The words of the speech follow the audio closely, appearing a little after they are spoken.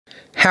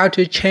how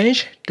to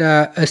change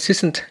the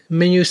assistant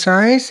menu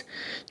size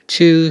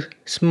to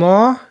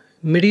small,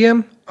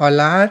 medium, or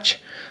large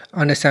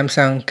on the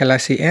Samsung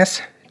Galaxy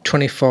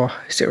S24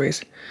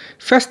 series.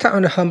 First, tap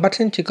on the home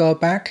button to go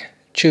back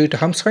to the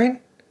home screen.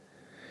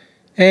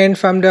 And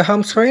from the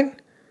home screen,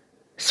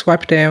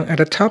 swipe down at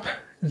the top,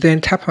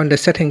 then tap on the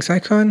settings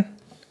icon.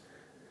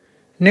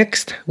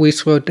 Next, we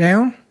scroll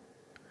down,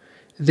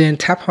 then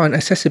tap on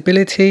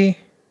accessibility,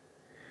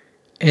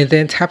 and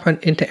then tap on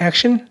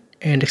interaction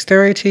and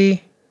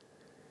dexterity.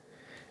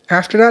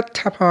 After that,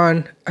 tap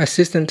on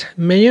assistant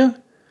menu,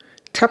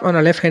 tap on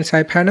the left hand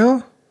side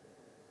panel,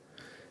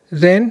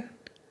 then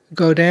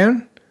go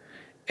down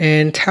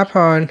and tap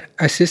on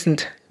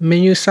assistant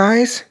menu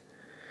size.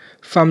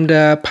 From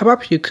the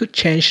pop-up, you could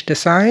change the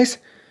size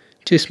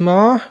to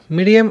small,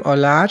 medium, or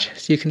large.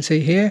 So you can see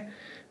here,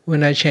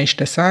 when I change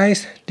the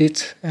size,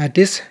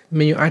 this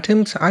menu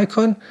items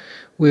icon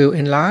will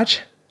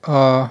enlarge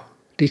or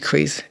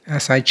decrease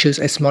as I choose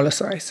a smaller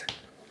size.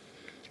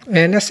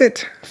 And that's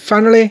it.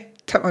 Finally,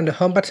 tap on the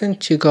home button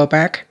to go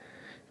back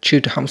to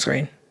the home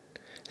screen.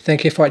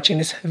 Thank you for watching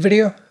this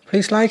video.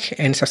 Please like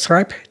and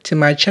subscribe to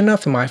my channel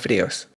for more videos.